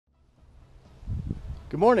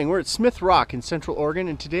Good morning, we're at Smith Rock in Central Oregon,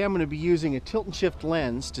 and today I'm going to be using a tilt and shift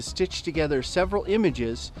lens to stitch together several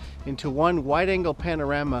images into one wide angle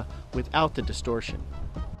panorama without the distortion.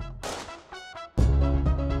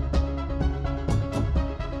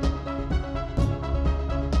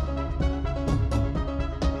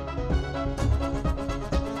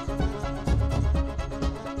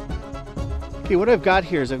 Okay, what I've got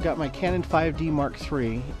here is I've got my Canon 5D Mark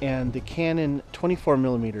III and the Canon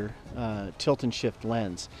 24mm tilt and shift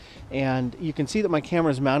lens, and you can see that my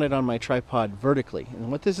camera is mounted on my tripod vertically, and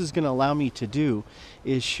what this is going to allow me to do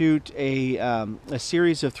is shoot a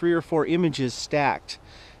series of 3 or 4 images stacked,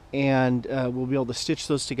 and we'll be able to stitch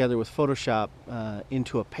those together with Photoshop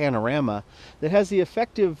into a panorama that has the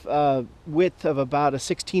effective width of about a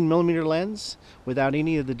 16mm lens without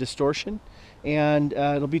any of the distortion, and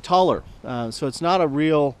it'll be taller, so it's not a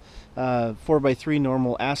real 4:3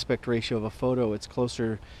 normal aspect ratio of a photo. It's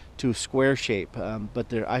closer to square shape,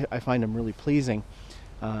 but I find them really pleasing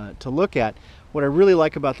to look at. What I really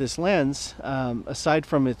like about this lens, aside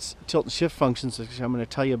from its tilt and shift functions, which I'm going to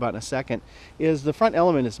tell you about in a second, is the front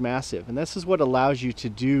element is massive, and this is what allows you to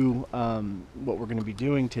do what we're going to be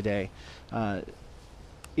doing today.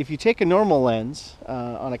 If you take a normal lens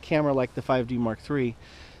on a camera like the 5D Mark III,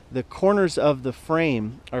 the corners of the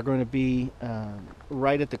frame are going to be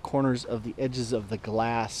right at the corners of the edges of the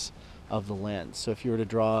glass of the lens. So if you were to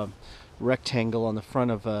draw a rectangle on the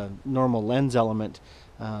front of a normal lens element,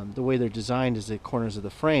 the way they're designed is the corners of the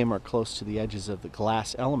frame are close to the edges of the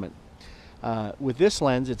glass element. With this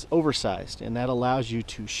lens, it's oversized, and that allows you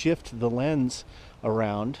to shift the lens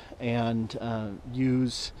around and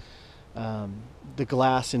use the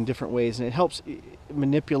glass in different ways, and it helps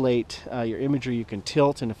manipulate your imagery. You can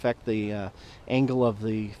tilt and affect the angle of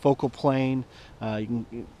the focal plane.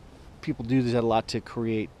 People do that a lot to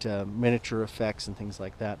create miniature effects and things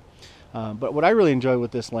like that. But what I really enjoy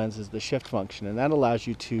with this lens is the shift function, and that allows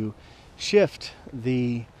you to shift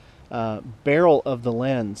the barrel of the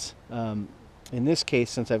lens. In this case,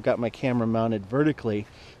 since I've got my camera mounted vertically,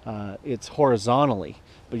 it's horizontally,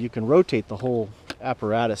 but you can rotate the whole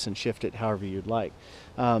apparatus and shift it however you'd like.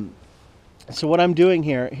 So what I'm doing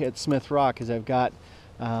here at Smith Rock is I've got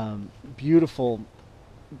beautiful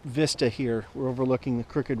vista here. We're overlooking the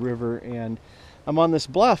Crooked River, and I'm on this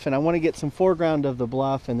bluff, and I want to get some foreground of the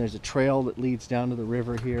bluff, and there's a trail that leads down to the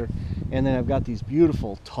river here, and then I've got these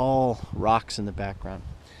beautiful tall rocks in the background.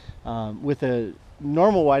 With a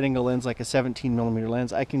normal wide angle lens like a 17mm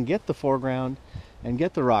lens, I can get the foreground and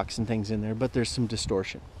get the rocks and things in there, but there's some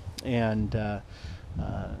distortion and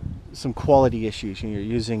some quality issues. You're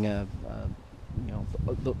using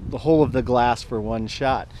the whole of the glass for one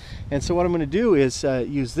shot. And so what I'm going to do is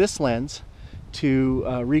use this lens to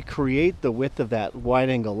recreate the width of that wide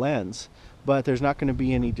angle lens, but there's not going to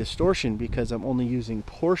be any distortion because I'm only using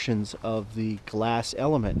portions of the glass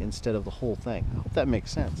element instead of the whole thing. I hope that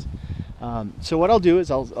makes sense. So what I'll do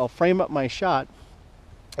is I'll frame up my shot,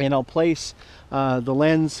 and I'll place the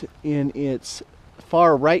lens in its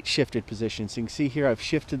far right shifted position. So you can see here I've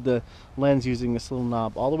shifted the lens using this little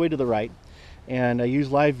knob all the way to the right, and I use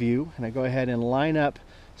live view, and I go ahead and line up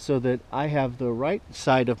so that I have the right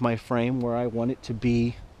side of my frame where I want it to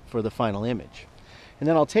be for the final image. And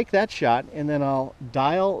then I'll take that shot, and then I'll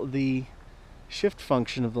dial the shift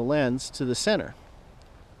function of the lens to the center.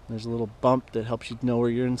 There's a little bump that helps you know where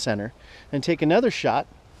you're in center. And take another shot,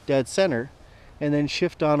 dead center, and then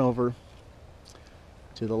shift on over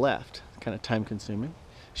to the left. Kind of time consuming.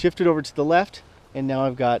 Shift it over to the left, and now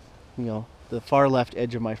I've got, the far left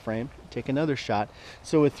edge of my frame. Take another shot.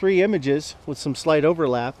 So with 3 images with some slight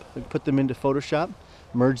overlap, I put them into Photoshop,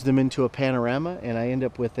 merge them into a panorama, and I end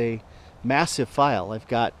up with a massive file. I've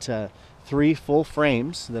got 3 full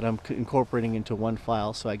frames that I'm incorporating into one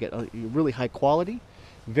file, so I get a really high quality,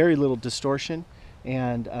 very little distortion,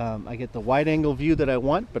 and I get the wide angle view that I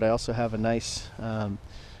want, but I also have a nice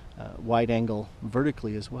wide angle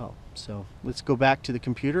vertically as well. So let's go back to the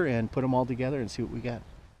computer and put them all together and see what we got.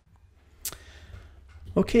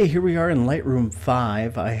 Okay, here we are in Lightroom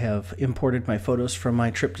 5. I have imported my photos from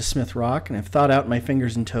my trip to Smith Rock, and I've thawed out my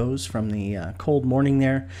fingers and toes from the cold morning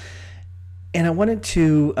there. And I wanted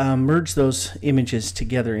to merge those images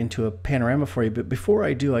together into a panorama for you, but before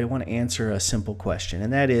I do, I want to answer a simple question,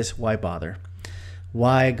 and that is, why bother?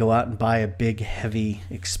 Why go out and buy a big, heavy,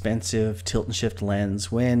 expensive tilt and shift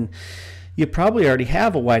lens when you probably already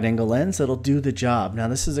have a wide angle lens that'll do the job? Now,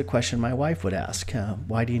 this is a question my wife would ask.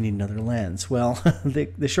 Why do you need another lens? Well,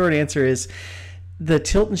 the short answer is the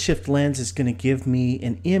tilt and shift lens is going to give me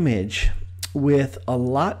an image with a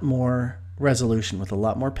lot more resolution, with a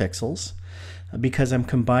lot more pixels. because I'm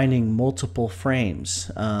combining multiple frames,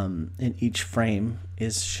 and each frame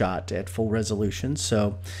is shot at full resolution,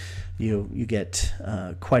 so you get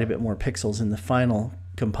quite a bit more pixels in the final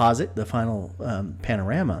composite, the final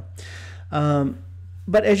panorama.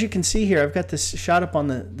 But as you can see here, I've got this shot up on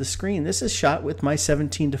the screen. This is shot with my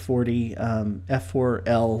 17-40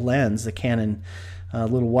 f4L lens, the Canon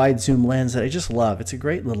little wide zoom lens that I just love. It's a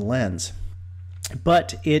great little lens,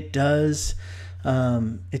 but it does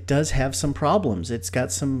have some problems. It's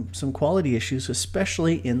got some quality issues,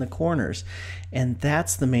 especially in the corners, and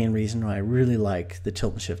that's the main reason why I really like the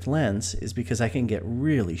tilt and shift lens, is because I can get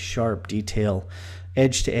really sharp detail,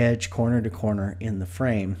 edge to edge, corner to corner in the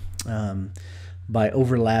frame, by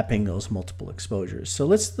overlapping those multiple exposures. So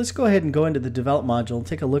let's go ahead and go into the develop module and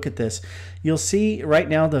take a look at this. You'll see right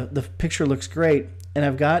now the picture looks great, and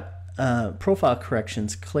I've got profile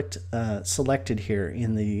corrections selected here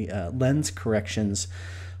in the lens corrections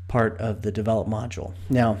part of the develop module.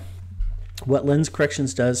 Now, what lens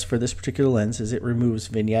corrections does for this particular lens is it removes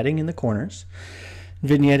vignetting in the corners.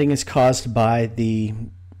 Vignetting is caused by the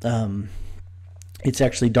it's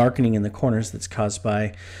actually darkening in the corners that's caused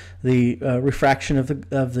by the refraction of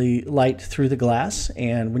the light through the glass,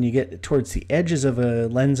 and when you get towards the edges of a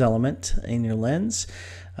lens element in your lens,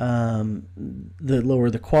 the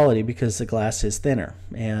lower the quality, because the glass is thinner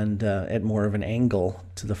and at more of an angle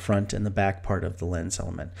to the front and the back part of the lens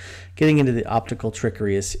element. Getting into the optical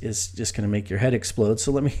trickery is just going to make your head explode,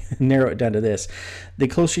 so let me narrow it down to this. The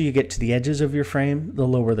closer you get to the edges of your frame, the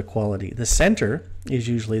lower the quality. The center is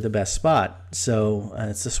usually the best spot, so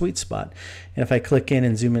it's the sweet spot. And if I click in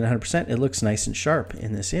and zoom in 100%, it looks nice and sharp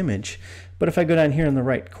in this image. But if I go down here in the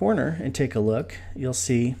right corner and take a look, you'll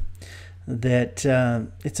see that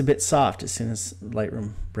it's a bit soft. As soon as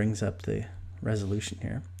Lightroom brings up the resolution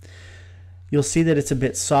here, you'll see that it's a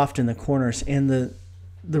bit soft in the corners, and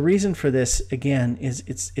the reason for this, again, is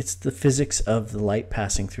it's the physics of the light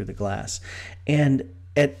passing through the glass. And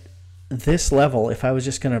at this level, if I was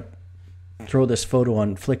just going to throw this photo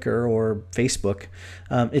on Flickr or Facebook,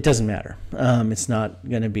 it doesn't matter. It's not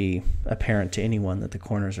going to be apparent to anyone that the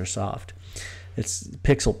corners are soft. It's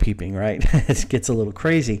pixel peeping, right? It gets a little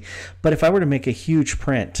crazy. But if I were to make a huge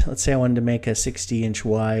print, let's say I wanted to make a 60-inch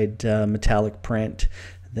wide metallic print,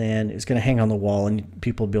 then it's going to hang on the wall and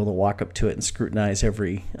people will be able to walk up to it and scrutinize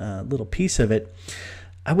every little piece of it.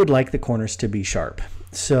 I would like the corners to be sharp.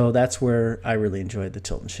 So that's where I really enjoyed the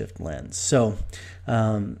tilt and shift lens. So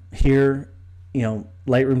here,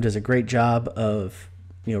 Lightroom does a great job of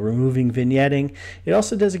removing vignetting. It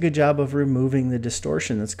also does a good job of removing the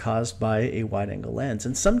distortion that's caused by a wide-angle lens.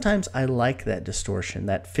 And sometimes I like that distortion,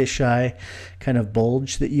 that fisheye kind of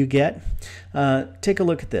bulge that you get. Take a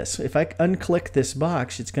look at this. If I unclick this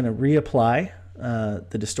box, it's going to reapply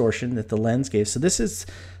the distortion that the lens gave. So this is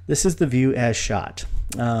the view as shot.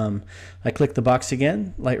 I click the box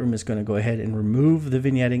again. Lightroom is going to go ahead and remove the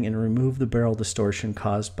vignetting and remove the barrel distortion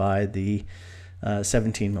caused by the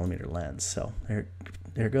 17mm lens. So there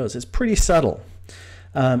it goes. It's pretty subtle.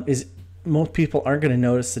 Most people aren't going to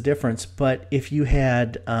notice the difference, but if you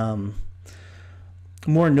had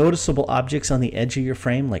more noticeable objects on the edge of your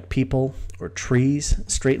frame, like people or trees,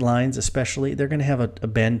 straight lines especially, they're going to have a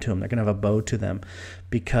bend to them. They're going to have a bow to them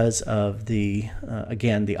because of the,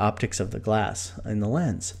 again, the optics of the glass in the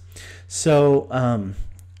lens. So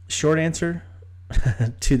short answer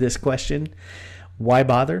to this question, why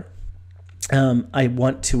bother? I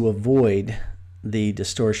want to avoid the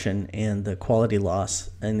distortion and the quality loss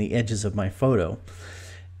in the edges of my photo,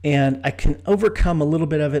 and I can overcome a little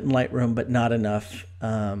bit of it in Lightroom, but not enough,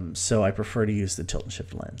 so I prefer to use the tilt and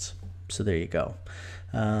shift lens. So there you go.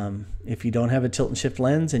 If you don't have a tilt and shift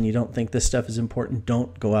lens and you don't think this stuff is important,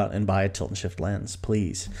 don't go out and buy a tilt and shift lens,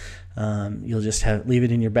 please. You'll just leave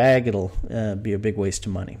it in your bag. It'll be a big waste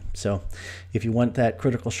of money. So if you want that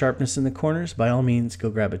critical sharpness in the corners, by all means, go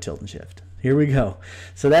grab a tilt and shift. Here we go.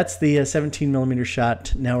 So that's the 17mm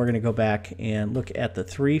shot. Now we're going to go back and look at the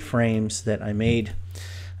 3 frames that I made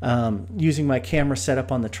using my camera set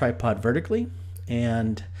up on the tripod vertically.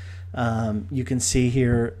 And you can see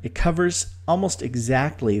here it covers almost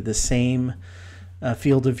exactly the same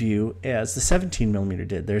field of view as the 17mm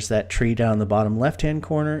did. There's that tree down in the bottom left-hand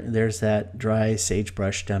corner. There's that dry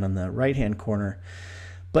sagebrush down on the right-hand corner.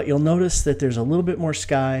 But you'll notice that there's a little bit more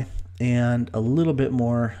sky and a little bit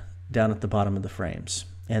more down at the bottom of the frames,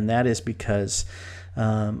 and that is because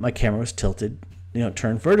my camera was tilted,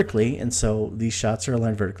 turned vertically, and so these shots are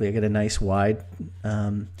aligned vertically. I get a nice wide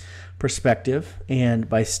perspective, and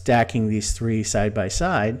by stacking these 3 side by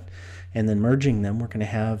side and then merging them, we're going to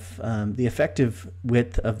have the effective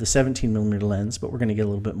width of the 17mm lens, but we're going to get a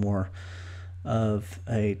little bit more of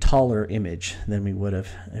a taller image than we would have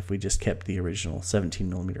if we just kept the original 17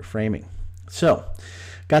 millimeter framing. So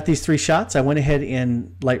got these 3 shots. I went ahead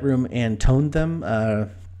in Lightroom and toned them.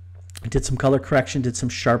 Did some color correction, did some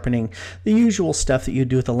sharpening, the usual stuff that you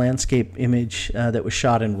do with a landscape image that was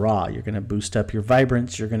shot in RAW. You're going to boost up your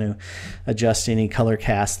vibrance, you're going to adjust any color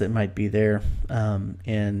cast that might be there,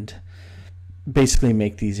 and basically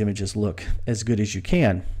make these images look as good as you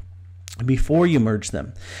can before you merge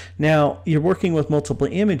them. Now, you're working with multiple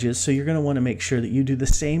images, so you're going to want to make sure that you do the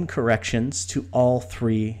same corrections to all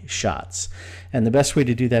 3 shots. And the best way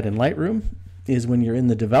to do that in Lightroom is when you're in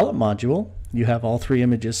the Develop module, you have all 3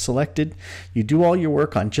 images selected, you do all your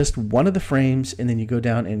work on just one of the frames, and then you go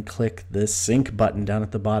down and click the Sync button down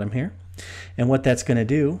at the bottom here. And what that's going to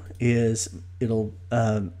do is it'll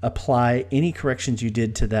apply any corrections you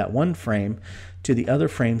did to that one frame to the other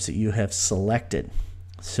frames that you have selected.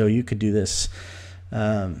 So you could do this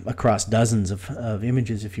across dozens of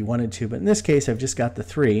images if you wanted to, but in this case I've just got the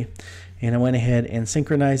 3, and I went ahead and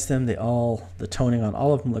synchronized them. The toning on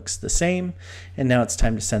all of them looks the same, and now it's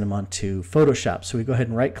time to send them on to Photoshop. So we go ahead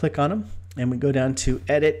and right click on them, and we go down to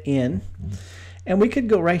Edit In, and we could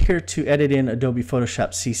go right here to Edit in Adobe Photoshop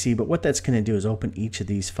CC, but what that's going to do is open each of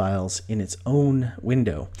these files in its own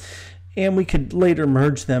window, and we could later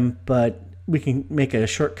merge them, but we can make a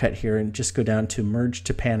shortcut here and just go down to Merge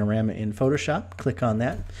to Panorama in Photoshop. Click on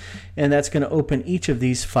that, and that's going to open each of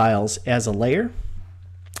these files as a layer,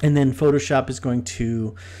 and then Photoshop is going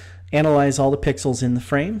to analyze all the pixels in the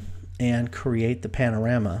frame and create the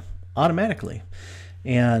panorama automatically.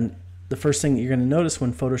 And the first thing that you're going to notice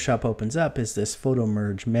when Photoshop opens up is this Photo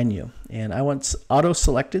Merge menu, and I want auto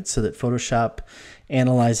selected so that Photoshop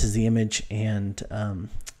analyzes the image and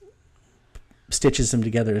stitches them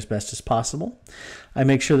together as best as possible. I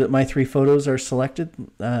make sure that my 3 photos are selected,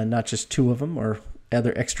 not just 2 of them or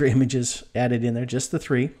other extra images added in there, just the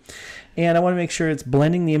 3. And I want to make sure it's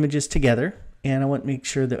blending the images together, and I want to make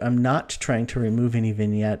sure that I'm not trying to remove any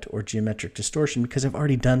vignette or geometric distortion, because I've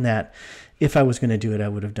already done that. If I was going to do it, I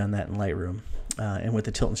would have done that in Lightroom. And with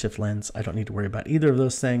the tilt and shift lens, I don't need to worry about either of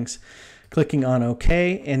those things. Clicking on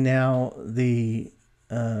OK, and now the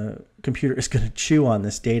computer is going to chew on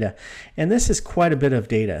this data, and this is quite a bit of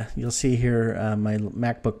data. You'll see here my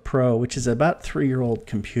MacBook Pro, which is about 3-year-old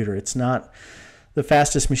computer. It's not the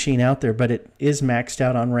fastest machine out there, but it is maxed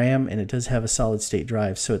out on RAM, and it does have a solid state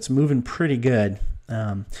drive, so it's moving pretty good.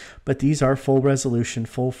 But these are full resolution,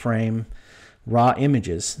 full frame raw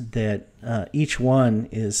images that each one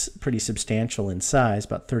is pretty substantial in size,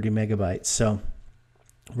 about 30 megabytes. So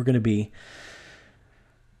we're going to be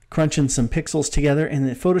crunching some pixels together, and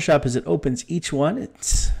then Photoshop, as it opens each one,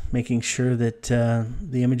 it's making sure that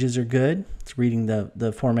the images are good. It's reading the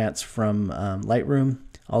formats from Lightroom,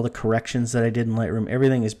 all the corrections that I did in Lightroom,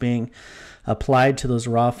 everything is being applied to those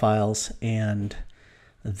raw files, and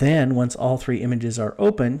then once all 3 images are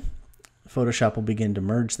open, Photoshop will begin to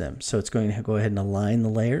merge them. So it's going to go ahead and align the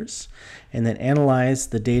layers and then analyze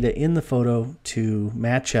the data in the photo to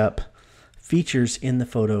match up features in the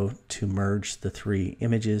photo to merge the 3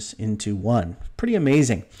 images into one. Pretty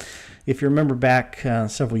amazing. If you remember back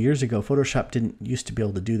several years ago, Photoshop didn't used to be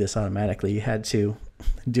able to do this automatically. You had to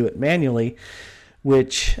do it manually,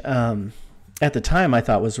 which at the time I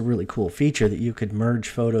thought was a really cool feature, that you could merge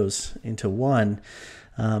photos into one,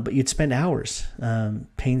 but you'd spend hours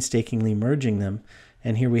painstakingly merging them.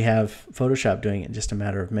 And here we have Photoshop doing it in just a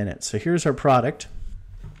matter of minutes. So here's our product.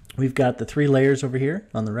 We've got the 3 layers over here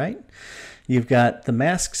on the right. You've got the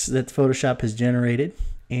masks that Photoshop has generated,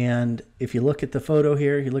 and if you look at the photo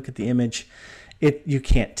here, you look at the image, you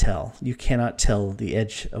can't tell. You cannot tell the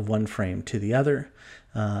edge of one frame to the other.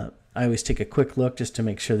 I always take a quick look just to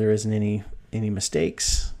make sure there isn't any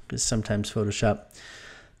mistakes, because sometimes Photoshop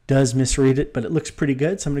does misread it, but it looks pretty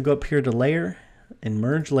good. So I'm going to go up here to Layer and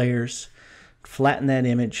Merge Layers, flatten that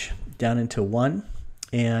image down into one,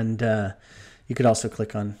 and you could also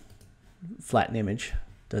click on Flatten Image.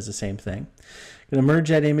 Does the same thing. I'm going to merge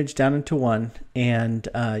that image down into one, and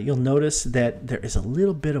you'll notice that there is a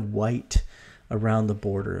little bit of white around the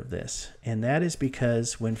border of this, and that is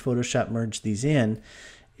because when Photoshop merged these in,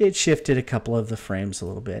 it shifted a couple of the frames a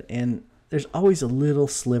little bit, and there's always a little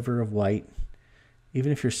sliver of white.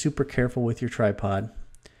 Even if you're super careful with your tripod,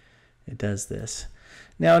 it does this.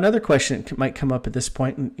 Now, another question that might come up at this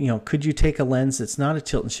point, could you take a lens that's not a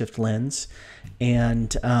tilt and shift lens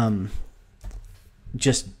and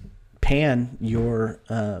just pan your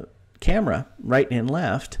camera right and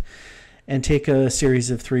left and take a series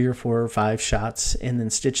of 3 or 4 or 5 shots and then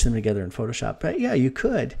stitch them together in Photoshop? But yeah, you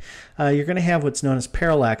could. You're going to have what's known as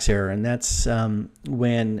parallax error, and that's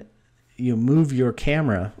when you move your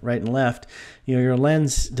camera right and left, your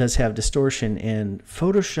lens does have distortion, and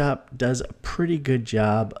Photoshop does a pretty good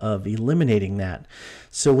job of eliminating that.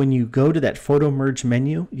 So when you go to that photo merge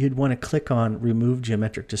menu, you'd want to click on remove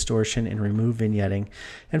geometric distortion and remove vignetting,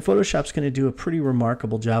 and Photoshop's going to do a pretty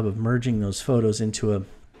remarkable job of merging those photos into a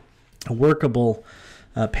workable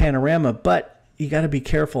panorama. But you got to be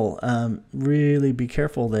careful, really be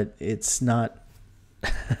careful that it's not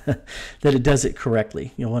that it does it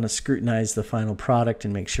correctly. You'll want to scrutinize the final product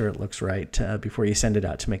and make sure it looks right before you send it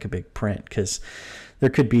out to make a big print, because there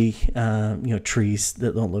could be trees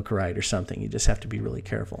that don't look right or something. You just have to be really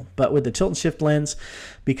careful. But with the tilt and shift lens,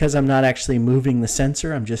 because I'm not actually moving the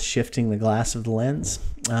sensor, I'm just shifting the glass of the lens,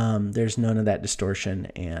 there's none of that distortion.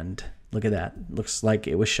 And look at that, looks like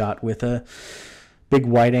it was shot with a big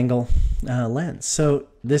wide angle lens. So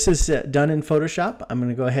this is done in Photoshop. I'm going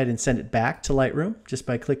to go ahead and send it back to Lightroom just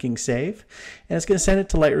by clicking save, and it's going to send it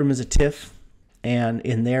to Lightroom as a TIFF. And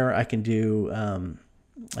in there I can do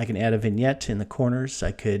I can add a vignette in the corners.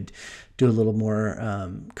 I could do a little more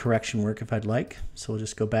correction work if I'd like. So we'll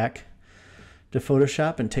just go back to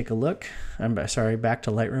Photoshop and take a look. I'm sorry, back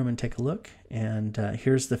to Lightroom and take a look. And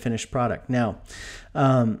here's the finished product. Now,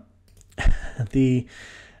 the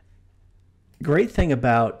great thing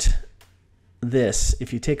about this,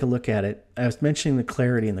 if you take a look at it, I was mentioning the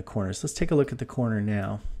clarity in the corners. Let's take a look at the corner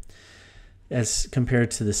now as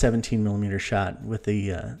compared to the 17mm shot with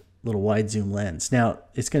the little wide zoom lens. Now,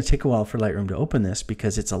 it's going to take a while for Lightroom to open this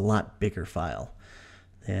because it's a lot bigger file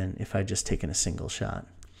than if I just taken a single shot.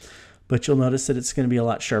 But you'll notice that it's going to be a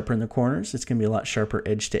lot sharper in the corners. It's going to be a lot sharper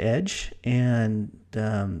edge to edge, and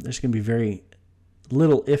there's going to be very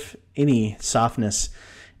little, if any, softness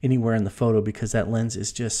anywhere in the photo because that lens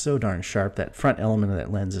is just so darn sharp. That front element of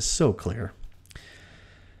that lens is so clear.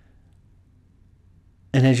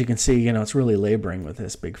 And as you can see, it's really laboring with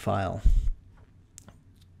this big file.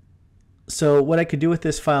 So what I could do with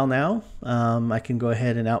this file now, I can go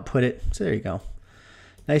ahead and output it. So there you go.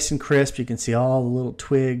 Nice and crisp. You can see all the little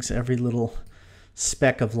twigs, every little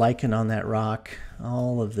speck of lichen on that rock.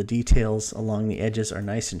 All of the details along the edges are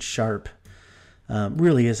nice and sharp.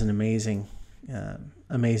 Really is an amazing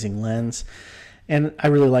lens, and I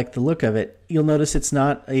really like the look of it. You'll notice it's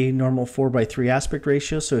not a normal 4:3 aspect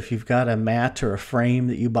ratio, so if you've got a mat or a frame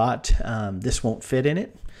that you bought, this won't fit in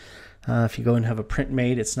it. If you go and have a print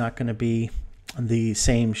made, it's not going to be the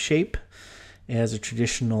same shape as a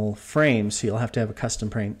traditional frame, so you'll have to have a custom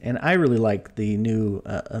print. And I really like the new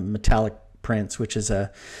metallic prints, which is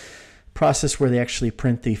a process where they actually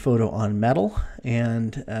print the photo on metal,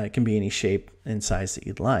 and it can be any shape and size that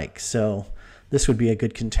you'd like. So this would be a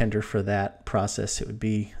good contender for that process. It would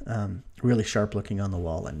be really sharp looking on the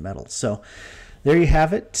wall and metal. So there you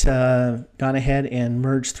have it. Gone ahead and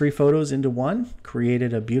merged 3 photos into one,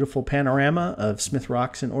 created a beautiful panorama of Smith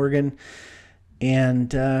Rocks in Oregon, and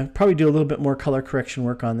probably do a little bit more color correction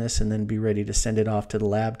work on this and then be ready to send it off to the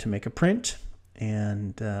lab to make a print,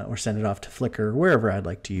 and or send it off to Flickr or wherever I'd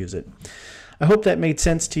like to use it. I hope that made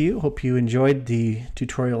sense to you. Hope you enjoyed the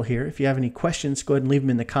tutorial here. If you have any questions, go ahead and leave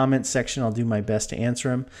them in the comments section. I'll do my best to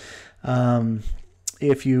answer them.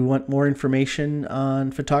 If you want more information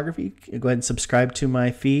on photography, go ahead and subscribe to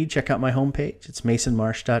my feed. Check out my homepage. It's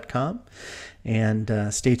masonmarsh.com.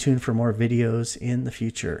 And stay tuned for more videos in the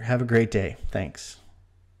future. Have a great day. Thanks.